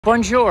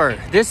Bonjour,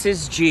 this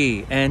is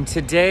G, and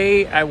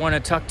today I want to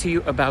talk to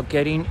you about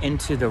getting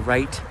into the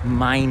right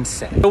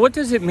mindset. So what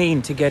does it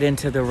mean to get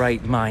into the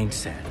right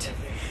mindset?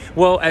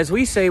 Well, as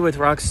we say with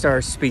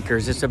Rockstar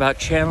speakers, it's about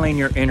channeling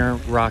your inner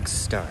rock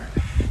star.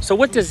 So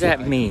what does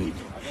that mean?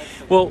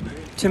 Well,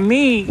 to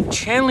me,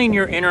 channeling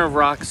your inner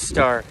rock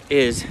star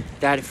is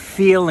that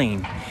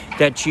feeling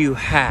that you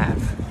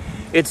have.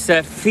 It's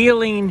that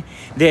feeling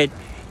that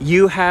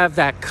you have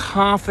that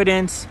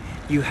confidence,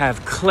 you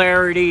have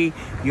clarity,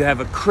 you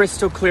have a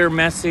crystal clear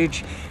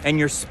message, and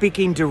you're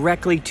speaking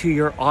directly to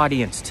your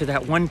audience, to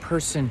that one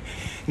person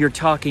you're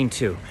talking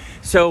to.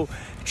 So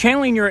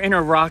channeling your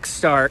inner rock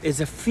star is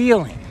a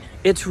feeling.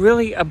 It's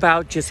really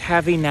about just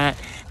having that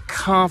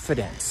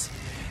confidence.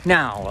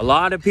 Now, a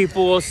lot of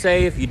people will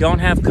say, if you don't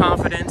have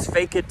confidence,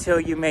 fake it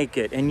till you make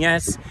it. And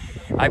yes,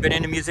 I've been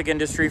in the music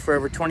industry for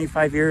over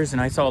 25 years,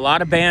 and I saw a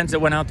lot of bands that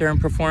went out there and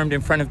performed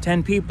in front of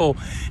 10 people,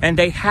 and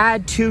they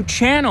had to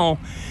channel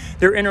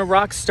their inner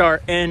rock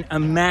star and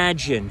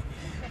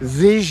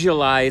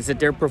visualize that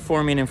they're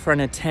performing in front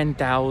of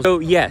 10,000. So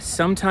yes,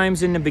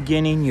 sometimes in the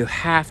beginning you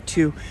have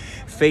to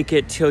fake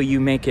it till you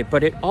make it,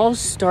 but it all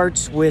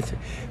starts with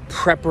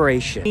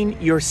preparation.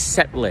 Your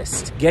set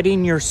list,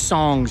 getting your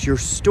songs, your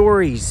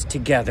stories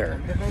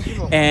together,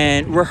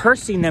 and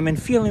rehearsing them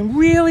and feeling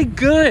really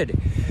good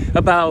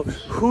about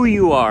who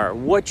you are,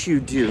 what you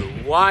do,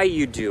 why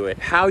you do it,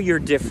 how you're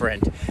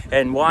different,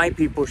 and why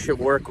people should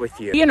work with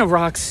you. Being a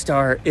rock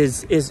star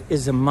is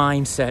a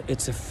mindset,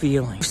 it's a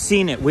feeling. You've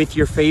seen it with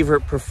your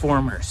favorite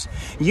performers.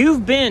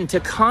 You've been to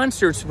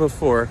concerts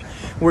before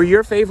where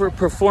your favorite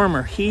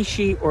performer, he,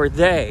 she, or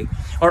they,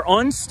 are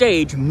on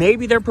stage.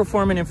 Maybe they're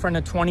performing in front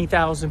of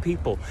 20,000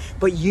 people,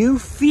 but you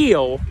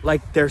feel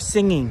like they're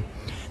singing,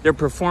 they're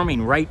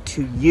performing right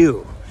to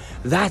you.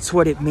 That's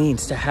what it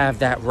means to have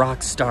that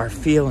rock star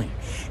feeling.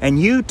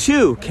 And you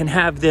too can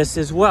have this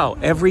as well.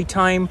 Every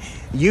time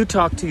you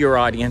talk to your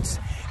audience,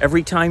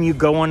 every time you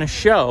go on a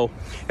show,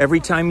 every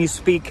time you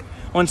speak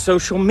on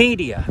social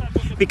media,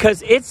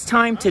 because it's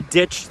time to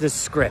ditch the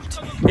script.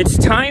 It's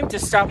time to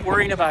stop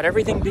worrying about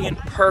everything being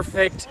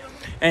perfect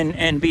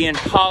and being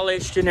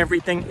polished and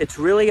everything. It's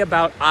really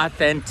about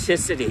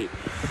authenticity.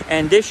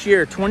 And this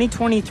year,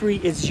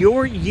 2023, is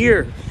your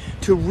year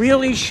to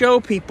really show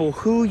people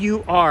who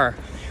you are,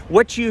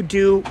 what you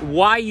do,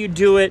 why you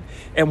do it,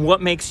 and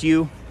what makes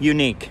you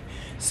unique.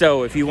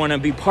 So if you want to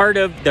be part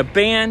of the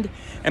band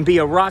and be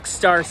a rock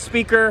star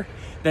speaker,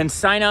 then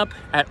sign up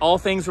at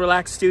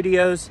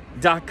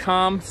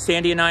allthingsrelaxstudios.com.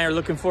 Sandy and I are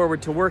looking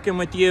forward to working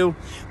with you.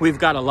 We've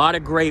got a lot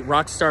of great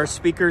rock star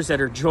speakers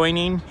that are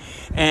joining,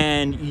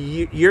 and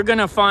you're going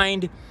to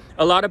find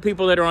a lot of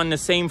people that are on the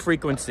same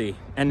frequency.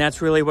 And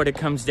that's really what it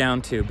comes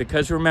down to.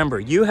 Because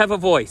remember, you have a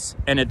voice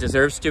and it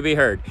deserves to be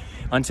heard.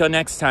 Until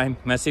next time,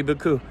 merci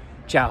beaucoup.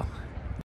 Ciao.